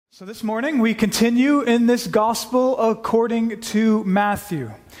So this morning we continue in this gospel according to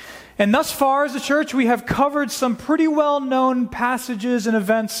Matthew. And thus far as a church, we have covered some pretty well-known passages and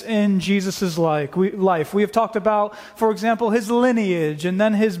events in Jesus' life. We have talked about, for example, his lineage, and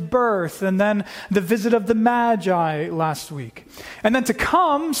then his birth, and then the visit of the Magi last week. And then to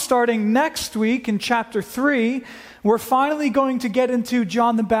come, starting next week in chapter 3, we're finally going to get into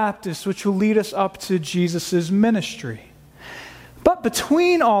John the Baptist, which will lead us up to Jesus' ministry. But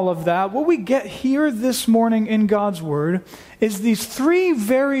between all of that, what we get here this morning in God's Word is these three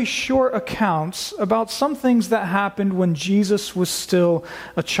very short accounts about some things that happened when Jesus was still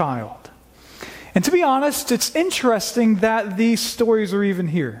a child. And to be honest, it's interesting that these stories are even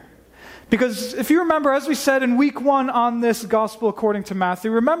here. Because if you remember, as we said in week 1 on this gospel according to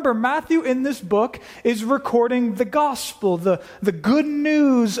Matthew, remember Matthew in this book is recording the gospel, the good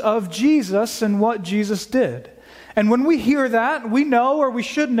news of Jesus and what Jesus did. And when we hear that, we know, or we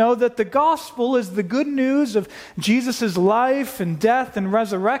should know, that the gospel is the good news of Jesus' life and death and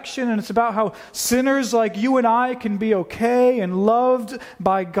resurrection, and it's about how sinners like you and I can be okay and loved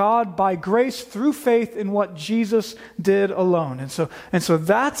by God by grace through faith in what Jesus did alone. And so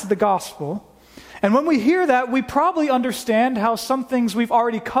that's the gospel. And when we hear that, we probably understand how some things we've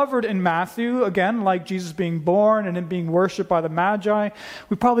already covered in Matthew, again, like Jesus being born and him being worshipped by the Magi,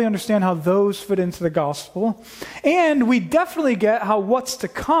 we probably understand how those fit into the gospel. And we definitely get how what's to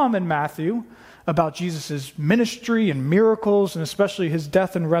come in Matthew about Jesus' ministry and miracles, and especially his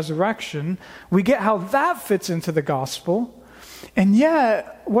death and resurrection, we get how that fits into the gospel. And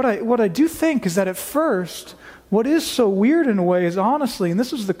yet, what I do think is that at first, what is so weird in a way is honestly, and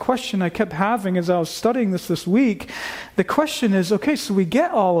this was the question I kept having as I was studying this week, the question is, okay, so we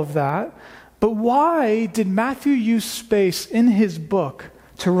get all of that, but why did Matthew use space in his book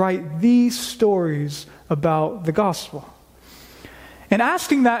to write these stories about the gospel? And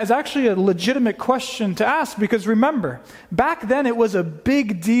asking that is actually a legitimate question to ask, because remember, back then it was a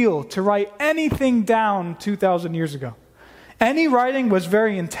big deal to write anything down 2,000 years ago. Any writing was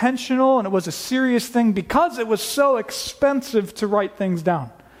very intentional, and it was a serious thing because it was so expensive to write things down.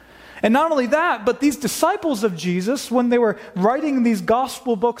 And not only that, but these disciples of Jesus, when they were writing these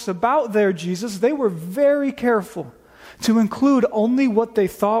gospel books about their Jesus, they were very careful to include only what they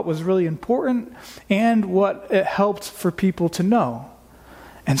thought was really important and what it helped for people to know.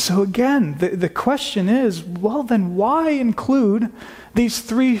 And so again, the question is, well then why include these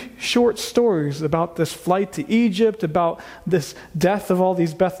three short stories about this flight to Egypt, about this death of all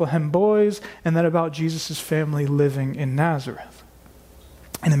these Bethlehem boys, and then about Jesus' family living in Nazareth?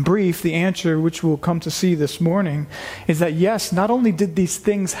 And in brief, the answer, which we'll come to see this morning, is that yes, not only did these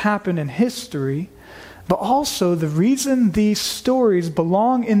things happen in history, but also the reason these stories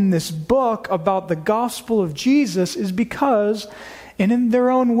belong in this book about the gospel of Jesus is because, and in their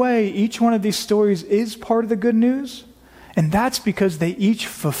own way, each one of these stories is part of the good news. And that's because they each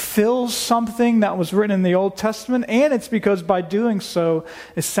fulfill something that was written in the Old Testament. And it's because by doing so,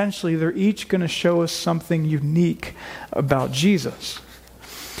 essentially, they're each going to show us something unique about Jesus.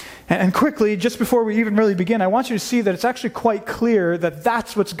 And quickly, just before we even really begin, I want you to see that it's actually quite clear that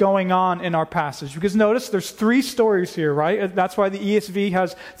that's what's going on in our passage. Because notice, there's three stories here, right? That's why the ESV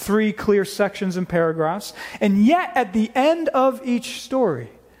has three clear sections and paragraphs. And yet, at the end of each story,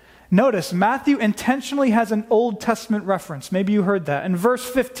 notice, Matthew intentionally has an Old Testament reference. Maybe you heard that. And verse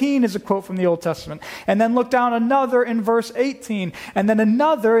 15 is a quote from the Old Testament. And then look down another in verse 18. And then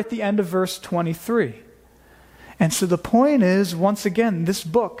another at the end of verse 23. And so the point is, once again, this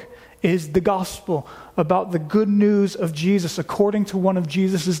book is the gospel about the good news of Jesus according to one of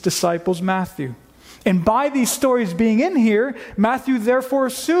Jesus' disciples, Matthew. And by these stories being in here, Matthew therefore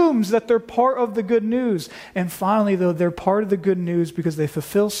assumes that they're part of the good news. And finally, though, they're part of the good news because they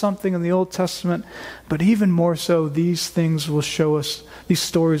fulfill something in the Old Testament, but even more so, these stories will show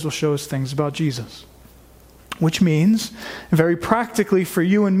us things about Jesus. Which means, very practically for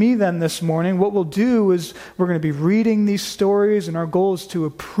you and me then this morning, what we'll do is we're going to be reading these stories, and our goal is to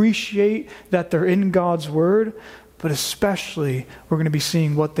appreciate that they're in God's Word, but especially we're going to be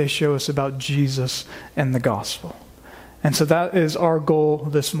seeing what they show us about Jesus and the gospel. And so that is our goal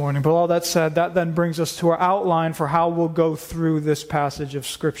this morning. But all that said, that then brings us to our outline for how we'll go through this passage of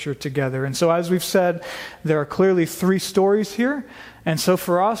Scripture together. And so as we've said, there are clearly three stories here. And so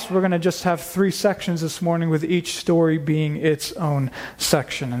for us, we're going to just have 3 sections this morning, with each story being its own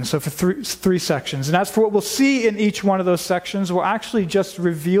section. And so for three sections. And as for what we'll see in each one of those sections, we'll actually just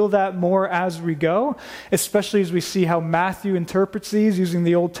reveal that more as we go, especially as we see how Matthew interprets these using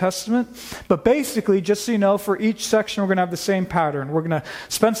the Old Testament. But basically, just so you know, for each section, we're going to have the same pattern. We're going to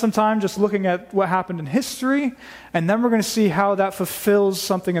spend some time just looking at what happened in history, and then we're going to see how that fulfills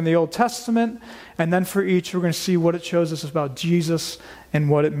something in the Old Testament. And then for each, we're going to see what it shows us about Jesus and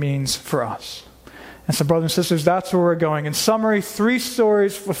what it means for us. And so, brothers and sisters, that's where we're going. In summary, 3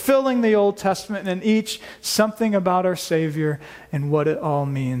 stories fulfilling the Old Testament, and in each, something about our Savior and what it all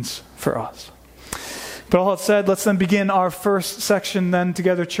means for us. But all that said, let's then begin our first section then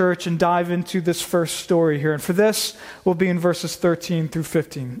together, church, and dive into this first story here. And for this, we'll be in verses 13 through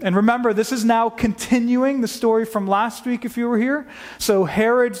 15. And remember, this is now continuing the story from last week, if you were here. So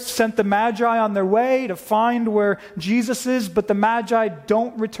Herod sent the Magi on their way to find where Jesus is, but the Magi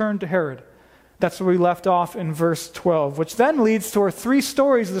don't return to Herod. That's where we left off in verse 12, which then leads to our 3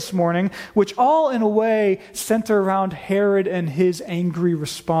 stories this morning, which all in a way center around Herod and his angry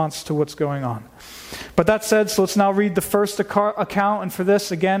response to what's going on. But that said, so let's now read the first account. And for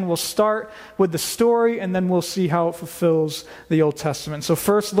this, again, we'll start with the story, and then we'll see how it fulfills the Old Testament. So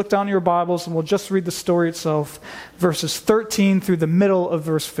first, look down at your Bibles, and we'll just read the story itself, verses 13 through the middle of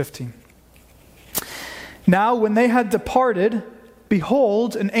verse 15. Now, when they had departed,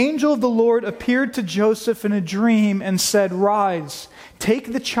 behold, an angel of the Lord appeared to Joseph in a dream and said, "Rise,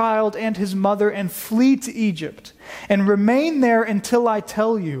 take the child and his mother and flee to Egypt, and remain there until I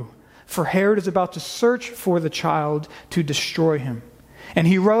tell you. For Herod is about to search for the child to destroy him." And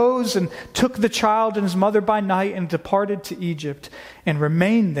he rose and took the child and his mother by night and departed to Egypt and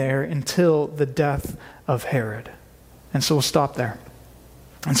remained there until the death of Herod. And so we'll stop there.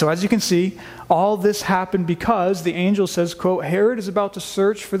 And so as you can see, all this happened because the angel says, quote, Herod is about to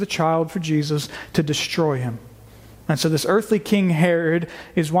search for the child, for Jesus, to destroy him. And so this earthly king Herod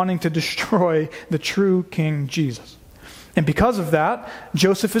is wanting to destroy the true King Jesus. And because of that,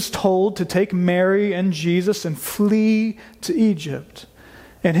 Joseph is told to take Mary and Jesus and flee to Egypt.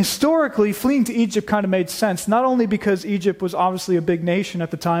 And historically, fleeing to Egypt kind of made sense, not only because Egypt was obviously a big nation at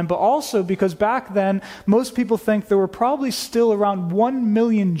the time, but also because back then, most people think there were probably still around 1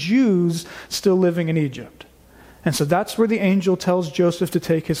 million Jews still living in Egypt. And so that's where the angel tells Joseph to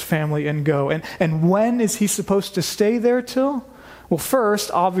take his family and go. And when is he supposed to stay there till? Well,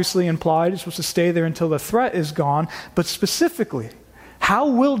 first, obviously implied, he's supposed to stay there until the threat is gone. But specifically, how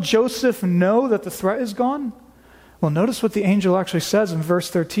will Joseph know that the threat is gone? Well, notice what the angel actually says in verse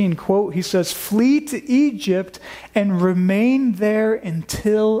 13. Quote, he says, "Flee to Egypt and remain there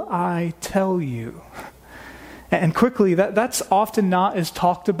until I tell you." And quickly, that's often not as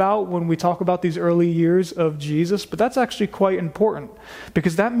talked about when we talk about these early years of Jesus, but that's actually quite important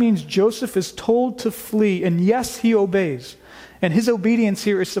because that means Joseph is told to flee, and yes, he obeys. And his obedience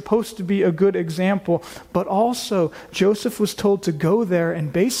here is supposed to be a good example, but also Joseph was told to go there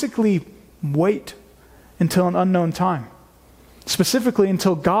and basically wait until an unknown time. Specifically,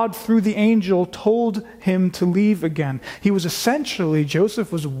 until God, through the angel, told him to leave again.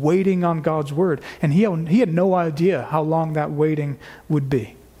 Joseph was waiting on God's word, and he had no idea how long that waiting would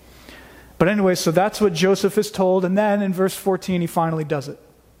be. But anyway, so that's what Joseph is told, and then in verse 14, he finally does it.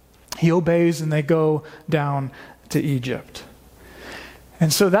 He obeys, and they go down to Egypt.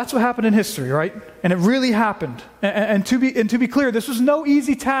 And so that's what happened in history, right? And it really happened. And to be clear, this was no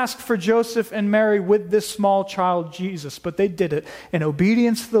easy task for Joseph and Mary with this small child Jesus, but they did it in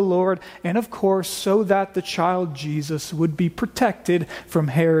obedience to the Lord, and of course, so that the child Jesus would be protected from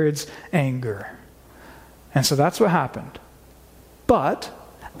Herod's anger. And so that's what happened. But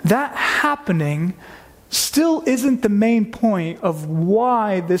that happening still isn't the main point of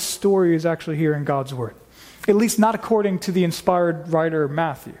why this story is actually here in God's Word. At least not according to the inspired writer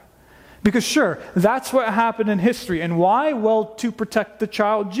Matthew. Because sure, that's what happened in history. And why? Well, to protect the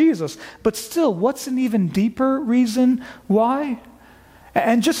child Jesus. But still, what's an even deeper reason why?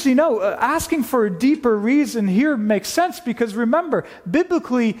 And just so you know, asking for a deeper reason here makes sense because remember,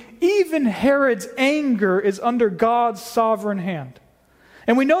 biblically, even Herod's anger is under God's sovereign hand.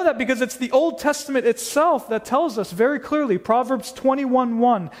 And we know that because it's the Old Testament itself that tells us very clearly, Proverbs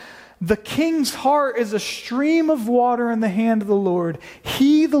 21:1, "The king's heart is a stream of water in the hand of the Lord.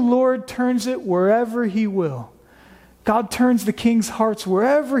 He, the Lord, turns it wherever he will." God turns the king's hearts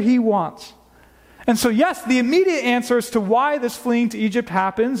wherever he wants. And so yes, the immediate answer as to why this fleeing to Egypt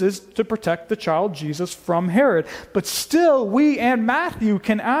happens is to protect the child Jesus from Herod. But still, we and Matthew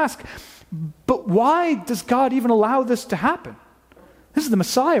can ask, but why does God even allow this to happen? This is the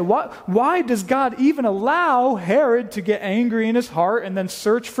Messiah. Why does God even allow Herod to get angry in his heart and then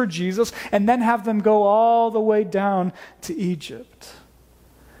search for Jesus and then have them go all the way down to Egypt?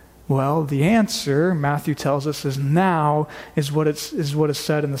 Well, the answer, Matthew tells us, is now is what is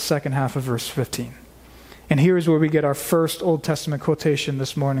said in the second half of verse 15. And here is where we get our first Old Testament quotation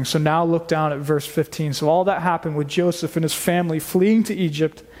this morning. So now look down at verse 15. So all that happened with Joseph and his family fleeing to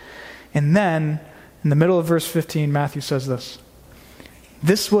Egypt. And then, in the middle of verse 15, Matthew says this.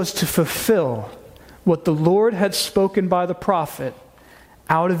 This was to fulfill what the Lord had spoken by the prophet,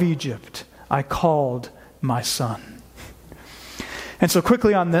 out of Egypt I called my son. And so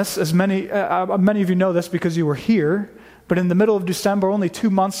quickly on this, as many of you know this because you were here, but in the middle of December, only 2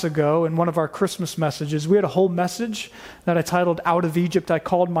 months ago, in one of our Christmas messages, we had a whole message that I titled, Out of Egypt I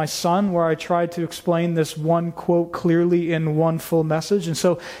Called My Son, where I tried to explain this one quote clearly in one full message. And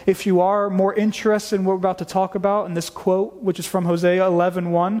so if you are more interested in what we're about to talk about in this quote, which is from Hosea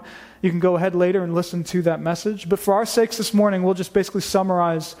 11:1, you can go ahead later and listen to that message. But for our sakes this morning, we'll just basically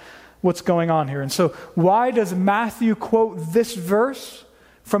summarize what's going on here. And so why does Matthew quote this verse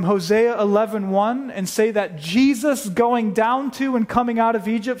from Hosea 11:1 and say that Jesus going down to and coming out of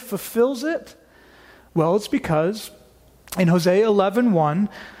Egypt fulfills it? Well, it's because in Hosea 11:1,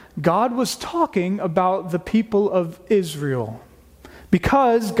 God was talking about the people of Israel.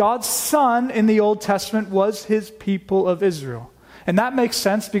 Because God's son in the Old Testament was his people of Israel. And that makes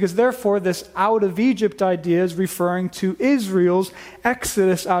sense because therefore this out of Egypt idea is referring to Israel's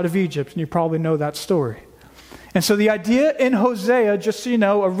exodus out of Egypt. And you probably know that story. And so the idea in Hosea, just so you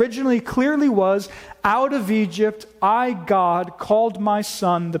know, originally clearly was, out of Egypt, I, God, called my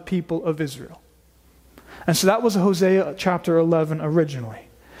son, the people of Israel. And so that was Hosea chapter 11 originally.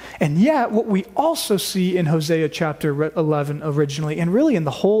 And yet, what we also see in Hosea chapter 11 originally, and really in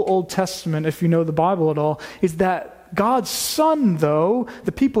the whole Old Testament, if you know the Bible at all, is that God's son, though,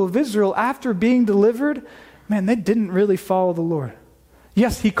 the people of Israel, after being delivered, man, they didn't really follow the Lord.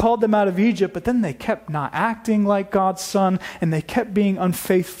 Yes, he called them out of Egypt, but then they kept not acting like God's son, and they kept being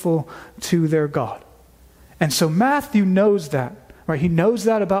unfaithful to their God. And so Matthew knows that, right? He knows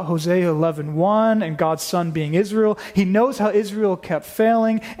that about Hosea 11:1 and God's son being Israel. He knows how Israel kept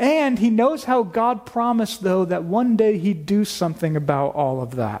failing, and he knows how God promised, though, that one day he'd do something about all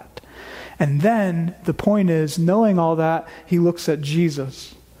of that. And then the point is, knowing all that, he looks at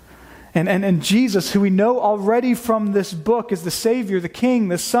Jesus. And Jesus, who we know already from this book is the Savior, the King,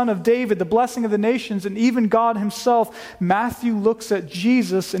 the Son of David, the blessing of the nations, and even God himself, Matthew looks at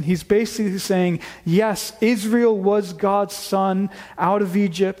Jesus and he's basically saying, yes, Israel was God's son out of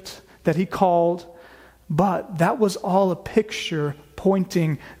Egypt that he called, but that was all a picture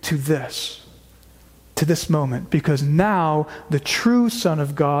pointing to this moment, because now the true Son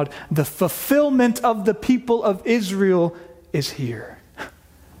of God, the fulfillment of the people of Israel is here.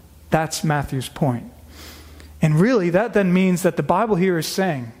 That's Matthew's point. And really, that then means that the Bible here is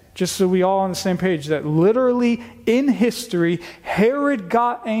saying, just so we all on the same page, that literally in history, Herod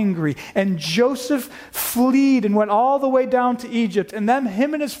got angry and Joseph fled and went all the way down to Egypt. And then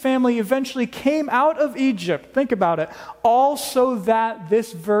him and his family eventually came out of Egypt. Think about it. All so that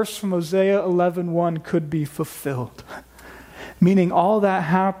this verse from Hosea 11:1 could be fulfilled. Meaning all that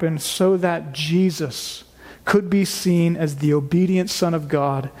happened so that Jesus could be seen as the obedient Son of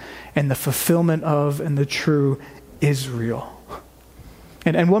God and the fulfillment of and the true Israel.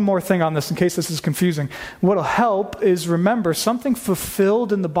 And one more thing on this, in case this is confusing. What'll help is remember, something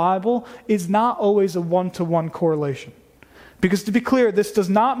fulfilled in the Bible is not always a one-to-one correlation. Because to be clear, this does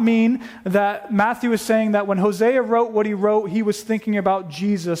not mean that Matthew is saying that when Hosea wrote what he wrote, he was thinking about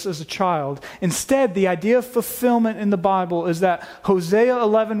Jesus as a child. Instead, the idea of fulfillment in the Bible is that Hosea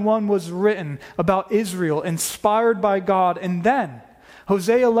 11:1 was written about Israel, inspired by God, and then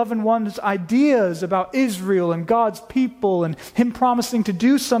Hosea 11:1's ideas about Israel and God's people and him promising to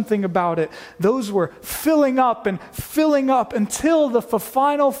do something about it, those were filling up until the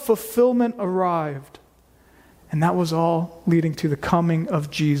final fulfillment arrived. And that was all leading to the coming of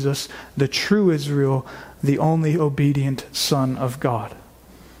Jesus, the true Israel, the only obedient Son of God.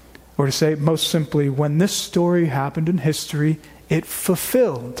 Or to say it most simply, when this story happened in history, it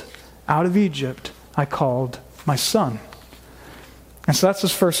fulfilled. Out of Egypt, I called my son. And so that's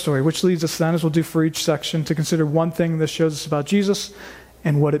this first story, which leads us then, as we'll do for each section, to consider one thing this shows us about Jesus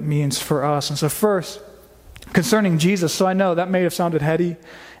and what it means for us. And so first, concerning Jesus, so I know that may have sounded heady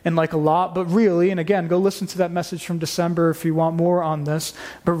and like a lot, but really, and again, go listen to that message from December if you want more on this,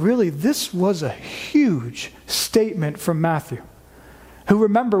 but really, this was a huge statement from Matthew, who,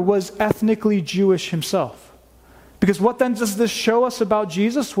 remember, was ethnically Jewish himself. Because what then does this show us about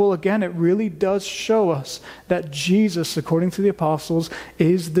Jesus? Well, again, it really does show us that Jesus, according to the apostles,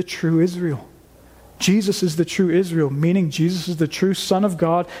 is the true Israel. Jesus is the true Israel, meaning Jesus is the true Son of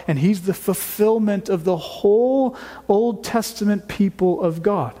God, and he's the fulfillment of the whole Old Testament people of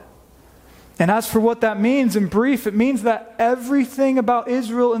God. And as for what that means, in brief, it means that everything about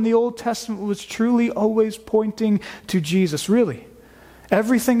Israel in the Old Testament was truly always pointing to Jesus, really.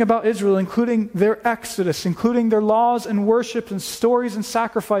 Everything about Israel, including their exodus, including their laws and worship and stories and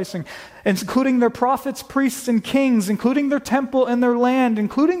sacrificing, including their prophets, priests, and kings, including their temple and their land,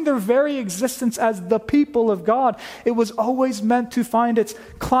 including their very existence as the people of God, it was always meant to find its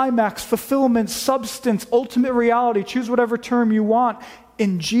climax, fulfillment, substance, ultimate reality, choose whatever term you want,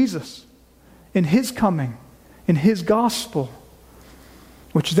 in Jesus, in his coming, in his gospel,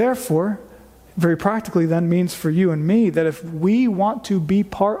 which therefore very practically then means for you and me that if we want to be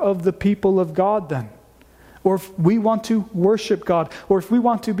part of the people of God then, or if we want to worship God, or if we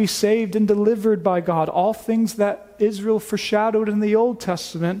want to be saved and delivered by God, all things that Israel foreshadowed in the Old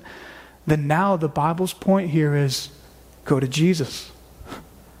Testament, then now the Bible's point here is go to Jesus.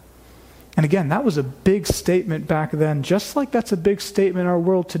 And again, that was a big statement back then, just like that's a big statement in our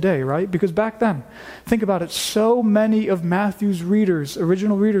world today, right? Because back then, think about it, so many of Matthew's readers,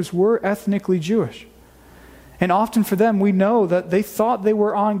 original readers, were ethnically Jewish. And often for them, we know that they thought they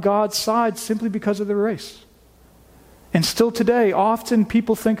were on God's side simply because of their race. And still today, often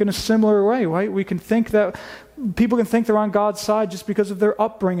people think in a similar way, right? People can think they're on God's side just because of their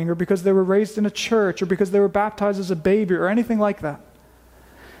upbringing, or because they were raised in a church, or because they were baptized as a baby, or anything like that.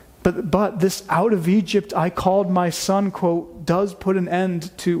 But this out of Egypt I called my son quote does put an end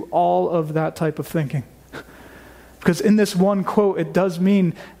to all of that type of thinking. Because in this one quote, it does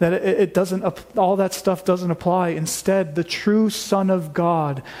mean that it doesn't, all that stuff doesn't apply. Instead, the true Son of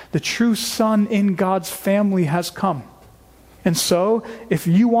God, the true Son in God's family has come. And so, if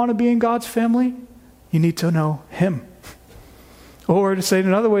you want to be in God's family, you need to know him. Or to say it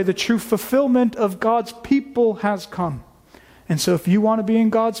another way, the true fulfillment of God's people has come. And so if you want to be in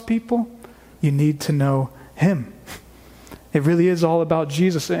God's people, you need to know him. It really is all about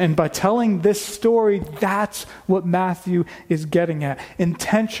Jesus. And by telling this story, that's what Matthew is getting at.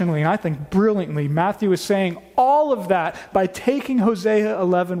 Intentionally, and I think brilliantly, Matthew is saying all of that by taking Hosea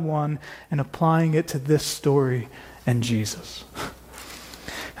 11:1 and applying it to this story and Jesus.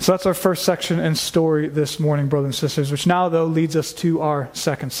 So that's our first section and story this morning, brothers and sisters, which now, though, leads us to our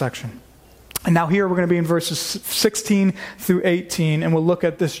second section. And now here we're going to be in verses 16 through 18, and we'll look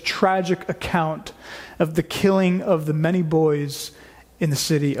at this tragic account of the killing of the many boys in the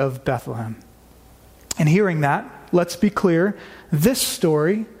city of Bethlehem. And hearing that, let's be clear, this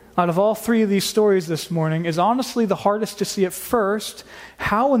story, out of all three of these stories this morning, is honestly the hardest to see at first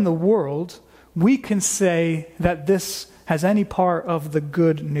how in the world we can say that this has any part of the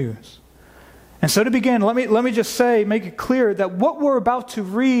good news. And so to begin, let me just say, make it clear that what we're about to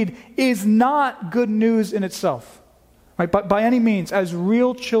read is not good news in itself. Right? But by any means, as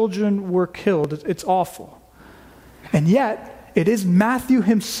real children were killed, it's awful. And yet, it is Matthew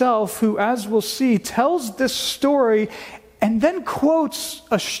himself who, as we'll see, tells this story and then quotes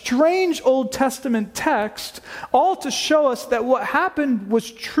a strange Old Testament text, all to show us that what happened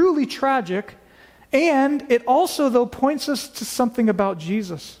was truly tragic, and it also, though, points us to something about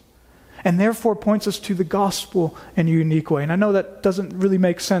Jesus. And therefore points us to the gospel in a unique way. And I know that doesn't really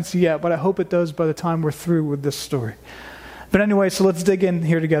make sense yet, but I hope it does by the time we're through with this story. But anyway, so let's dig in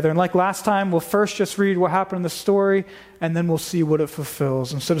here together. And like last time, we'll first just read what happened in the story, and then we'll see what it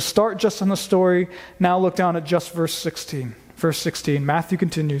fulfills. And so to start just on the story, now look down at just verse 16. Verse 16, Matthew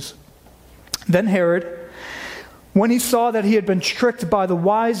continues. Then Herod, when he saw that he had been tricked by the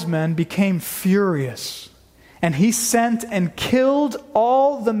wise men, became furious. And he sent and killed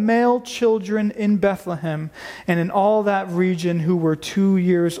all the male children in Bethlehem and in all that region who were 2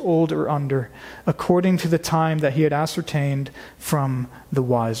 years old or under, according to the time that he had ascertained from the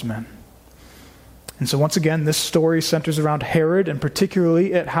wise men. And so once again, this story centers around Herod, and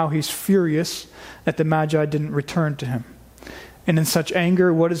particularly at how he's furious that the Magi didn't return to him. And in such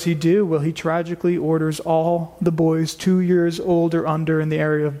anger, what does he do? Well, he tragically orders all the boys 2 years old or under in the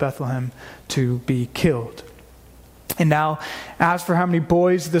area of Bethlehem to be killed. And now, as for how many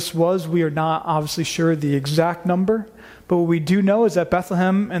boys this was, we are not obviously sure the exact number. But what we do know is that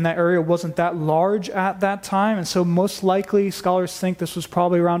Bethlehem and that area wasn't that large at that time. And so most likely, scholars think this was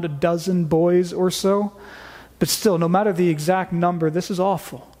probably around a dozen boys or so. But still, no matter the exact number, this is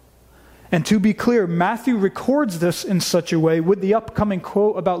awful. And to be clear, Matthew records this in such a way with the upcoming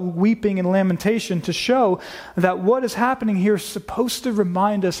quote about weeping and lamentation to show that what is happening here is supposed to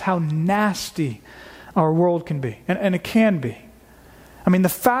remind us how nasty our world can be, and it can be. I mean, the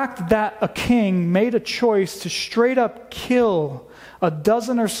fact that a king made a choice to straight up kill a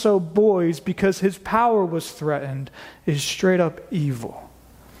dozen or so boys because his power was threatened is straight up evil.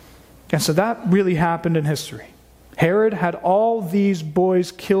 And so that really happened in history. Herod had all these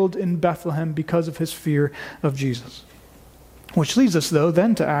boys killed in Bethlehem because of his fear of Jesus. Which leads us, though,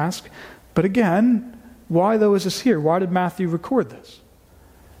 then to ask, but again, why, though, is this here? Why did Matthew record this?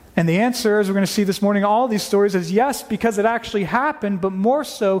 And the answer, as we're going to see this morning, all these stories is yes, because it actually happened, but more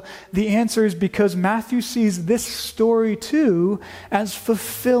so, the answer is because Matthew sees this story too as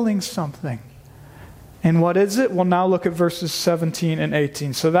fulfilling something. And what is it? Well, now look at verses 17 and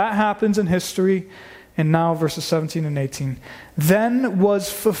 18. So that happens in history, and now verses 17 and 18. Then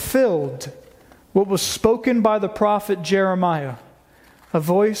was fulfilled what was spoken by the prophet Jeremiah. A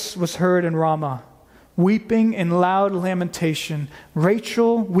voice was heard in Ramah, weeping in loud lamentation,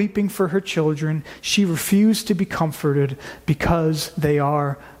 Rachel weeping for her children. She refused to be comforted because they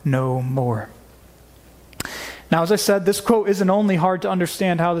are no more. Now, as I said, this quote isn't only hard to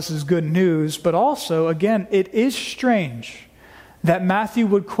understand how this is good news, but also, again, it is strange that Matthew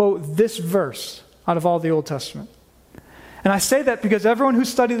would quote this verse out of all the Old Testament. And I say that because everyone who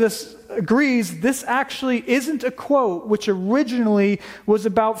studied this agrees this actually isn't a quote which originally was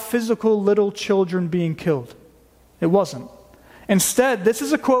about physical little children being killed. It wasn't. Instead, this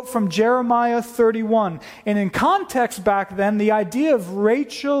is a quote from Jeremiah 31. And in context back then, the idea of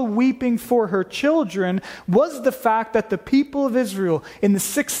Rachel weeping for her children was the fact that the people of Israel in the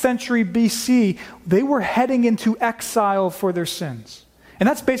 6th century BC, they were heading into exile for their sins. And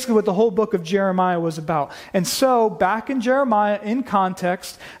that's basically what the whole book of Jeremiah was about. And so, back in Jeremiah, in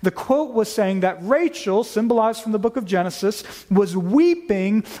context, the quote was saying that Rachel, symbolized from the book of Genesis, was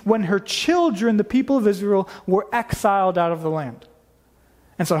weeping when her children, the people of Israel, were exiled out of the land.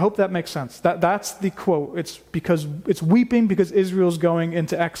 And so I hope that makes sense. That's the quote. It's weeping because Israel's going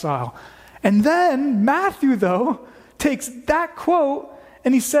into exile. And then Matthew, though, takes that quote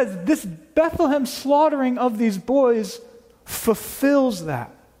and he says, this Bethlehem slaughtering of these boys fulfills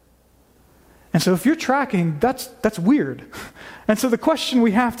that. And so if you're tracking, that's weird. And so the question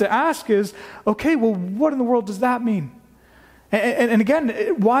we have to ask is, okay, well, what in the world does that mean? And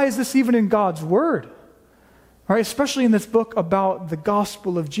again, why is this even in God's word? Right? Especially in this book about the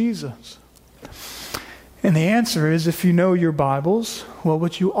gospel of Jesus. And the answer is, if you know your Bibles, well,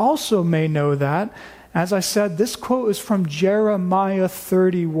 what you also may know that, as I said, this quote is from Jeremiah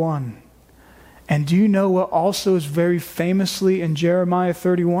 31. And do you know what also is very famously in Jeremiah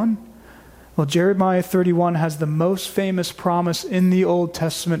 31? Well, Jeremiah 31 has the most famous promise in the Old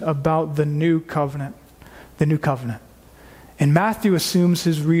Testament about the new covenant. The new covenant. And Matthew assumes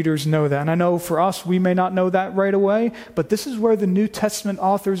his readers know that. And I know for us, we may not know that right away, but this is where the New Testament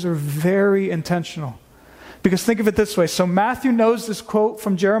authors are very intentional. Because think of it this way. So Matthew knows this quote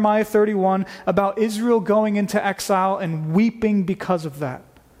from Jeremiah 31 about Israel going into exile and weeping because of that.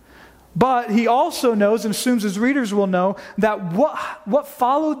 But he also knows and assumes his readers will know that what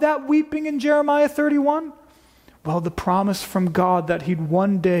followed that weeping in Jeremiah 31? Well, the promise from God that he'd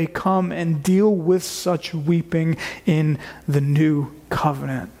one day come and deal with such weeping in the new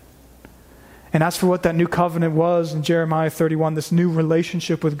covenant. And as for what that new covenant was in Jeremiah 31, this new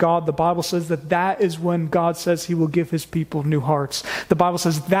relationship with God, the Bible says that is when God says he will give his people new hearts. The Bible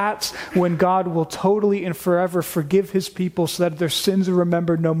says that's when God will totally and forever forgive his people so that their sins are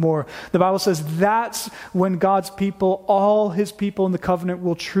remembered no more. The Bible says that's when God's people, all his people in the covenant,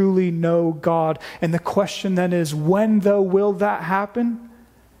 will truly know God. And the question then is, when though will that happen?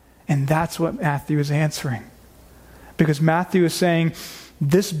 And that's what Matthew is answering. Because Matthew is saying,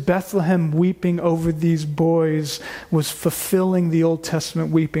 this Bethlehem weeping over these boys was fulfilling the Old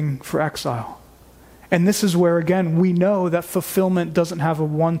Testament weeping for exile. And this is where, again, we know that fulfillment doesn't have a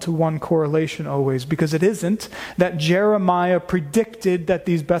one-to-one correlation always, because it isn't that Jeremiah predicted that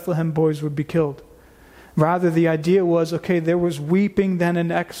these Bethlehem boys would be killed. Rather, the idea was, okay, there was weeping then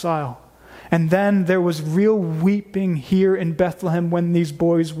in exile. And then there was real weeping here in Bethlehem when these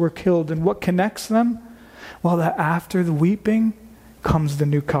boys were killed. And what connects them? Well, that after the weeping comes the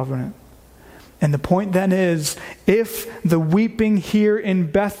new covenant. And the point then is, if the weeping here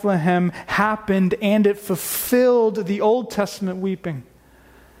in Bethlehem happened and it fulfilled the Old Testament weeping,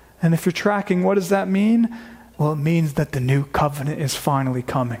 and if you're tracking, what does that mean? Well, it means that the new covenant is finally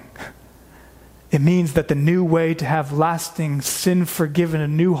coming. It means that the new way to have lasting, sin-forgiven, a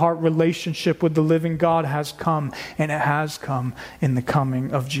new heart relationship with the living God has come, and it has come in the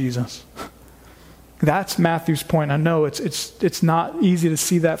coming of Jesus. That's Matthew's point. I know it's not easy to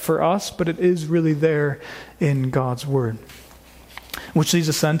see that for us, but it is really there in God's word. Which leads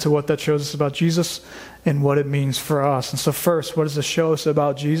us then to what that shows us about Jesus and what it means for us. And so first, what does this show us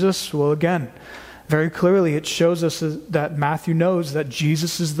about Jesus? Well, again, very clearly it shows us that Matthew knows that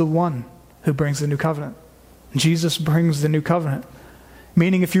Jesus is the one who brings the new covenant. Jesus brings the new covenant.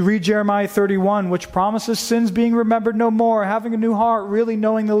 Meaning if you read Jeremiah 31, which promises sins being remembered no more, having a new heart, really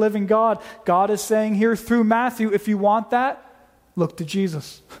knowing the living God, God is saying here through Matthew, if you want that, look to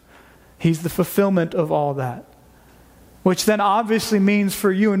Jesus. He's the fulfillment of all that. Which then obviously means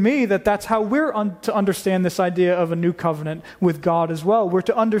for you and me that that's how we're to understand this idea of a new covenant with God as well. We're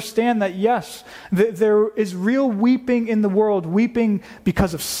to understand that yes, there is real weeping in the world, weeping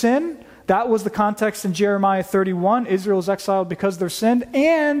because of sin. That was the context in Jeremiah 31. Israel is exiled because of their sin.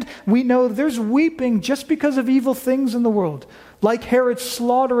 And we know there's weeping just because of evil things in the world, like Herod's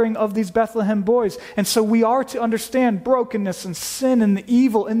slaughtering of these Bethlehem boys. And so we are to understand brokenness and sin and the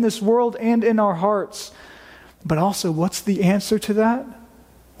evil in this world and in our hearts. But also, what's the answer to that?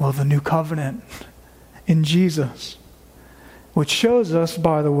 Well, the new covenant in Jesus. Which shows us,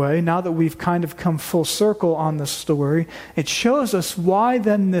 by the way, now that we've kind of come full circle on this story, it shows us why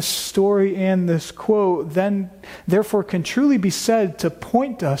then this story and this quote then therefore can truly be said to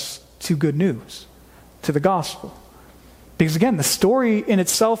point us to good news, to the gospel. Because again, the story in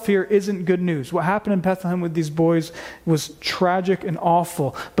itself here isn't good news. What happened in Bethlehem with these boys was tragic and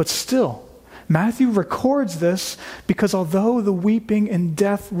awful, but still, Matthew records this because although the weeping and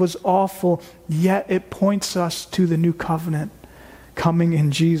death was awful, yet it points us to the new covenant coming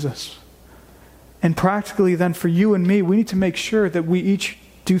in Jesus. And practically then for you and me, we need to make sure that we each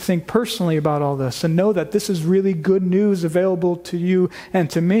do think personally about all this and know that this is really good news available to you and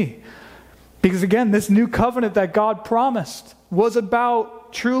to me. Because again, this new covenant that God promised was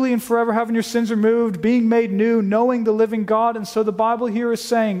about truly and forever having your sins removed, being made new, knowing the living God. And so the Bible here is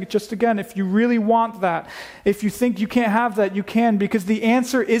saying, just again, if you really want that, if you think you can't have that, you can, because the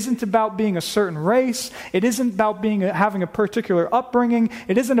answer isn't about being a certain race. It isn't about having a particular upbringing.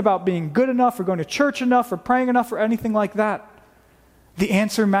 It isn't about being good enough or going to church enough or praying enough or anything like that. The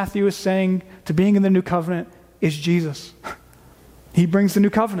answer, Matthew is saying, to being in the new covenant is Jesus. He brings the new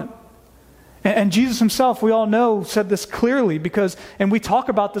covenant. And Jesus himself, we all know, said this clearly and we talk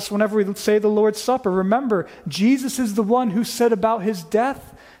about this whenever we say the Lord's Supper. Remember, Jesus is the one who said about his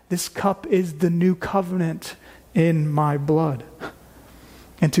death, "This cup is the new covenant in my blood."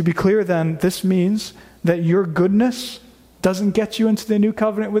 And to be clear then, this means that your goodness doesn't get you into the new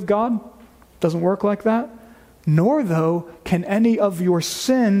covenant with God. Doesn't work like that. Nor, though, can any of your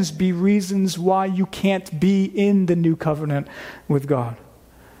sins be reasons why you can't be in the new covenant with God.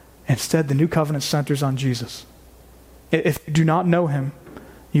 Instead, the new covenant centers on Jesus. If you do not know him,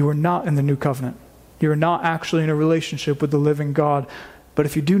 you are not in the new covenant. You are not actually in a relationship with the living God. But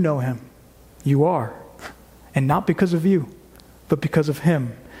if you do know him, you are. And not because of you, but because of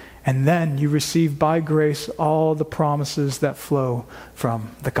him. And then you receive by grace all the promises that flow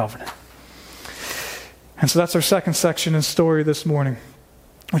from the covenant. And so that's our second section in story this morning,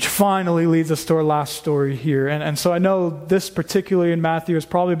 which finally leads us to our last story here. And so I know this particularly in Matthew has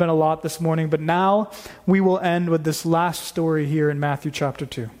probably been a lot this morning, but now we will end with this last story here in Matthew chapter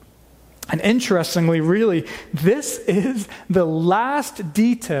 2. And interestingly, really, this is the last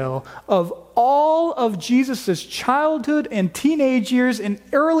detail of all of Jesus' childhood and teenage years and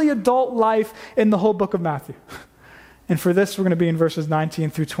early adult life in the whole book of Matthew. And for this, we're going to be in verses 19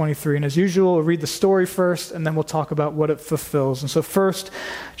 through 23. And as usual, we'll read the story first, and then we'll talk about what it fulfills. And so first,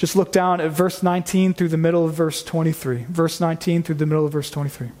 just look down at verse 19 through the middle of verse 23. Verse 19 through the middle of verse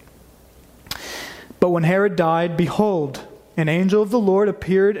 23. But when Herod died, behold, an angel of the Lord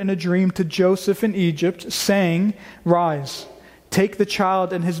appeared in a dream to Joseph in Egypt, saying, "Rise, take the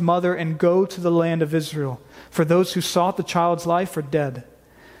child and his mother and go to the land of Israel, for those who sought the child's life are dead."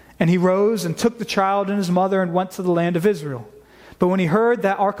 And he rose and took the child and his mother and went to the land of Israel. But when he heard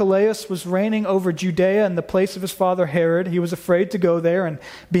that Archelaus was reigning over Judea in the place of his father Herod, he was afraid to go there, and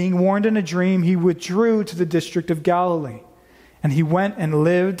being warned in a dream, he withdrew to the district of Galilee. And he went and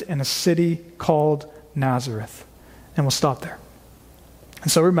lived in a city called Nazareth. And we'll stop there.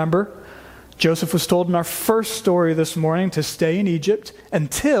 And so remember, Joseph was told in our first story this morning to stay in Egypt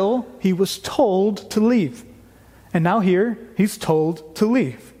until he was told to leave. And now here, he's told to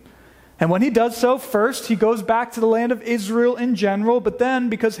leave. And when he does so, first he goes back to the land of Israel in general, but then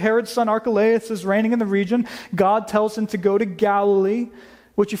because Herod's son Archelaus is reigning in the region, God tells him to go to Galilee,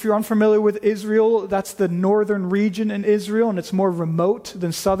 which if you're unfamiliar with Israel, that's the northern region in Israel, and it's more remote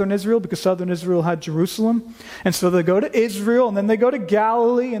than southern Israel because southern Israel had Jerusalem. And so they go to Israel, and then they go to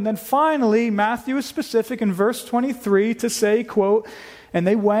Galilee, and then finally, Matthew is specific in verse 23 to say, quote, "And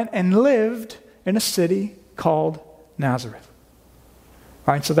they went and lived in a city called Nazareth."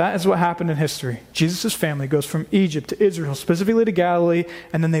 All right, so that is what happened in history. Jesus' family goes from Egypt to Israel, specifically to Galilee,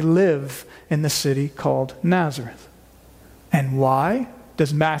 and then they live in the city called Nazareth. And why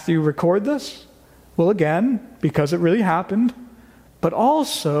does Matthew record this? Well, again, because it really happened, but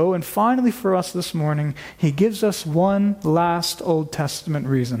also, and finally for us this morning, he gives us one last Old Testament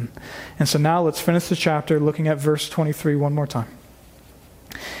reason. And so now let's finish the chapter looking at verse 23 one more time.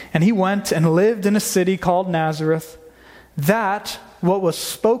 And he went and lived in a city called Nazareth, that what was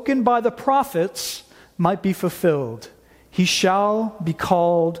spoken by the prophets might be fulfilled. He shall be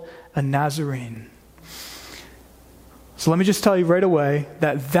called a Nazarene. So let me just tell you right away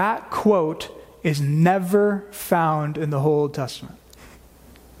that quote is never found in the whole Old Testament.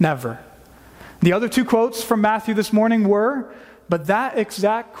 Never. The other two quotes from Matthew this morning were, but that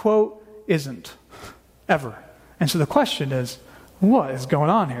exact quote isn't. Ever. And so the question is, what is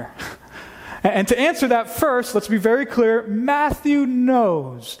going on here? And to answer that first, let's be very clear, Matthew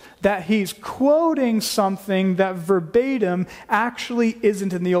knows that he's quoting something that verbatim actually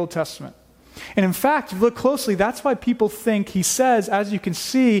isn't in the Old Testament. And in fact, if you look closely, that's why people think he says, as you can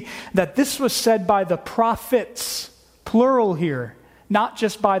see, that this was said by the prophets, plural here, not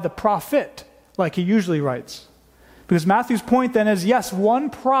just by the prophet, like he usually writes. Because Matthew's point then is, yes, one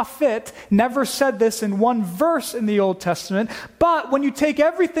prophet never said this in one verse in the Old Testament, but when you take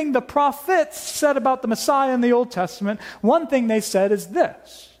everything the prophets said about the Messiah in the Old Testament, one thing they said is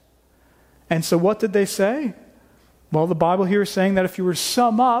this. And so what did they say? Well, the Bible here is saying that if you were to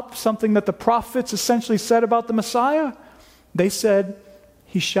sum up something that the prophets essentially said about the Messiah, they said,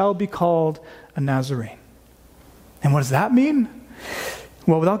 he shall be called a Nazarene. And what does that mean?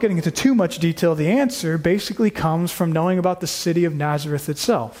 Well, without getting into too much detail, the answer basically comes from knowing about the city of Nazareth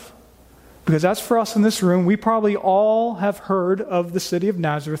itself. Because as for us in this room, we probably all have heard of the city of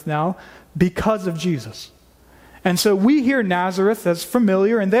Nazareth now because of Jesus. And so we hear Nazareth as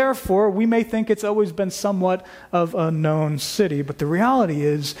familiar, and therefore we may think it's always been somewhat of a known city. But the reality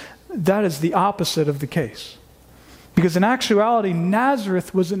is that is the opposite of the case. Because in actuality,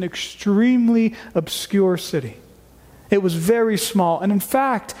 Nazareth was an extremely obscure city. It was very small. And in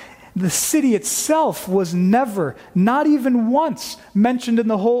fact, the city itself was never, not even once, mentioned in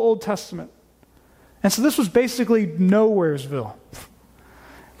the whole Old Testament. And so this was basically Nowheresville.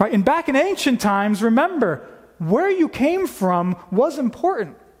 Right? And back in ancient times, remember, where you came from was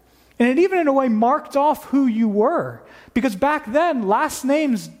important. And it even in a way marked off who you were. Because back then, last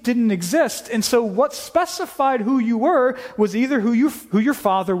names didn't exist. And so what specified who you were was either who your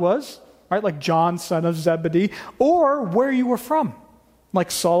father was, right, like John, son of Zebedee, or where you were from,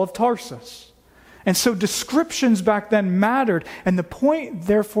 like Saul of Tarsus. And so descriptions back then mattered. And the point,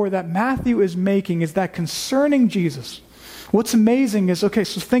 therefore, that Matthew is making is that concerning Jesus, what's amazing is, okay,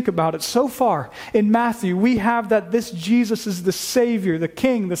 so think about it. So far in Matthew, we have that this Jesus is the Savior, the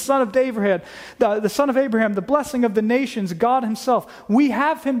King, the Son of Abraham, the Son of Abraham, the blessing of the nations, God himself. We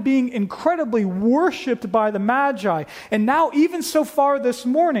have him being incredibly worshipped by the Magi. And now, even so far this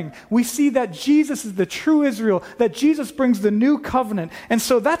morning, we see that Jesus is the true Israel, that Jesus brings the new covenant. And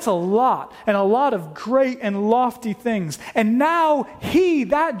so that's a lot, and a lot of great and lofty things. And now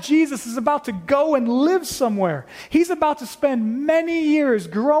that Jesus is about to go and live somewhere. He's about to spend many years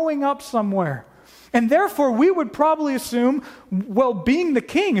growing up somewhere. And therefore, we would probably assume, well, being the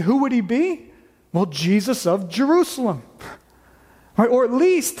king, who would he be? Well, Jesus of Jerusalem. Right? Or at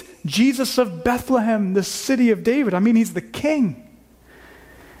least Jesus of Bethlehem, the city of David. I mean, he's the king.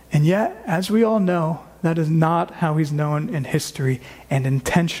 And yet, as we all know, that is not how he's known in history, and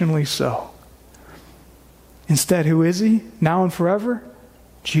intentionally so. Instead, who is he, now and forever?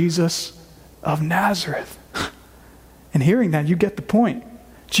 Jesus of Nazareth. And hearing that, you get the point.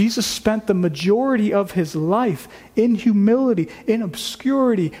 Jesus spent the majority of his life in humility, in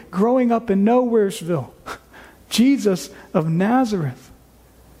obscurity, growing up in Nowheresville. Jesus of Nazareth.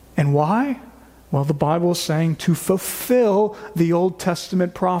 And why? Well, the Bible is saying to fulfill the Old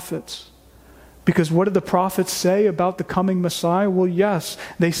Testament prophets. Because what did the prophets say about the coming Messiah? Well, yes,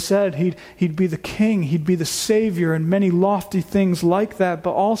 they said he'd be the king, he'd be the savior, and many lofty things like that.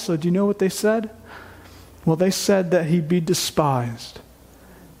 But also, do you know what they said? Well, they said that he'd be despised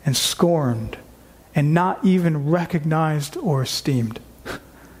and scorned and not even recognized or esteemed.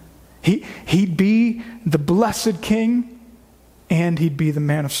 He'd be the blessed king, and he'd be the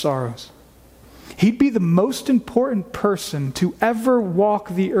man of sorrows. He'd be the most important person to ever walk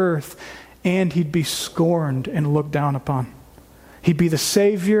the earth, and he'd be scorned and looked down upon. He'd be the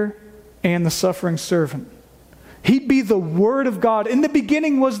Savior and the suffering servant. He'd be the Word of God. In the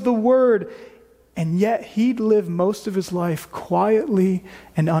beginning was the Word. And yet he'd live most of his life quietly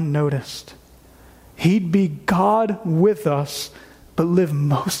and unnoticed. He'd be God with us, but lived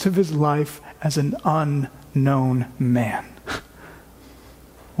most of his life as an unknown man.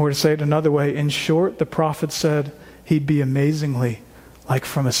 Or to say it another way, in short, the prophet said he'd be amazingly like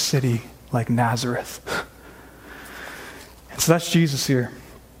from a city like Nazareth. And so that's Jesus here.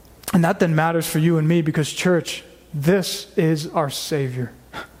 And that then matters for you and me because, church, this is our Savior.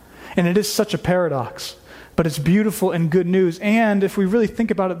 And it is such a paradox, but it's beautiful and good news. And if we really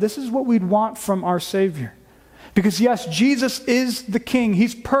think about it, this is what we'd want from our Savior. Because yes, Jesus is the King.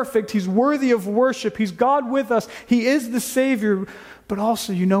 He's perfect. He's worthy of worship. He's God with us. He is the Savior. But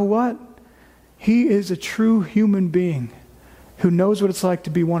also, you know what? He is a true human being who knows what it's like to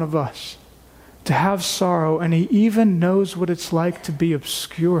be one of us, to have sorrow, and he even knows what it's like to be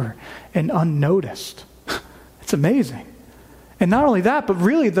obscure and unnoticed. It's amazing. And not only that, but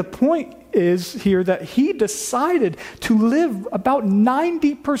really the point is here that he decided to live about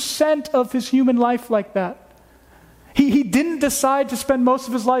 90% of his human life like that. He didn't decide to spend most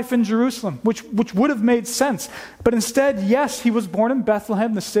of his life in Jerusalem, which would have made sense. But instead, yes, he was born in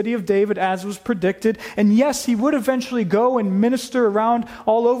Bethlehem, the city of David, as was predicted. And yes, he would eventually go and minister around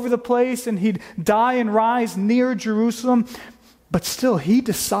all over the place, and he'd die and rise near Jerusalem. But still, he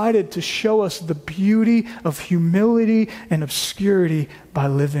decided to show us the beauty of humility and obscurity by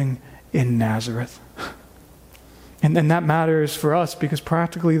living in Nazareth. And that matters for us because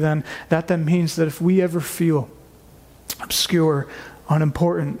practically then, that means that if we ever feel obscure,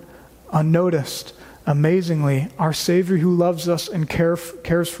 unimportant, unnoticed, amazingly, our Savior who loves us and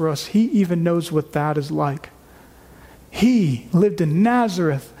cares for us, he even knows what that is like. He lived in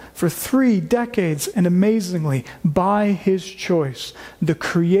Nazareth for 3 decades, and amazingly, by his choice, the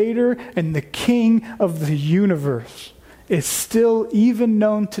Creator and the King of the universe is still even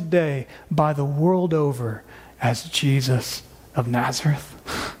known today by the world over as Jesus of Nazareth.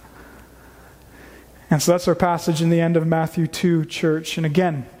 And so that's our passage in the end of Matthew 2, church. And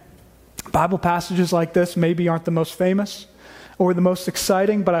again, Bible passages like this maybe aren't the most famous or the most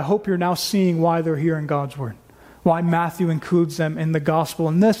exciting, but I hope you're now seeing why they're here in God's Word, why Matthew includes them in the gospel.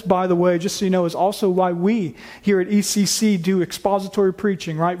 And this, by the way, just so you know, is also why we here at ECC do expository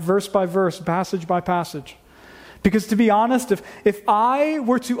preaching, right? Verse by verse, passage by passage. Because to be honest, if I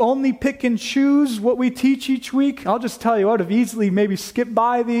were to only pick and choose what we teach each week, I'll just tell you, I would have easily maybe skipped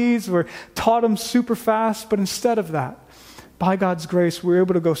by these or taught them super fast. But instead of that, by God's grace, we're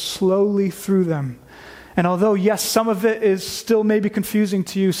able to go slowly through them. And although, yes, some of it is still maybe confusing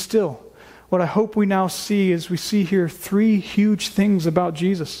to you, still, what I hope we now see is we see here 3 huge things about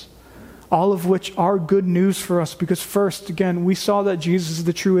Jesus, all of which are good news for us. Because first, again, we saw that Jesus is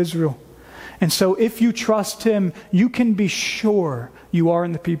the true Israel. And so if you trust him, you can be sure you are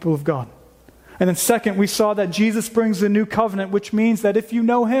in the people of God. And then second, we saw that Jesus brings the new covenant, which means that if you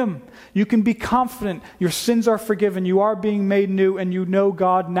know him, you can be confident your sins are forgiven, you are being made new, and you know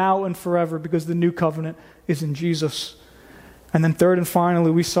God now and forever because the new covenant is in Jesus. And then third and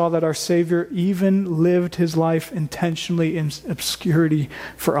finally, we saw that our Savior even lived his life intentionally in obscurity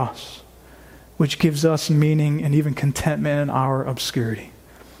for us, which gives us meaning and even contentment in our obscurity.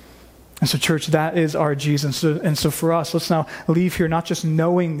 And so, church, that is our Jesus. And so for us, let's now leave here not just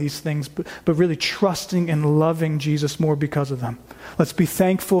knowing these things, but really trusting and loving Jesus more because of them. Let's be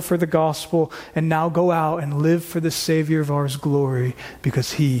thankful for the gospel and now go out and live for the Savior of ours glory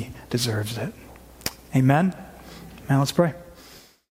because he deserves it. Amen? Now let's pray.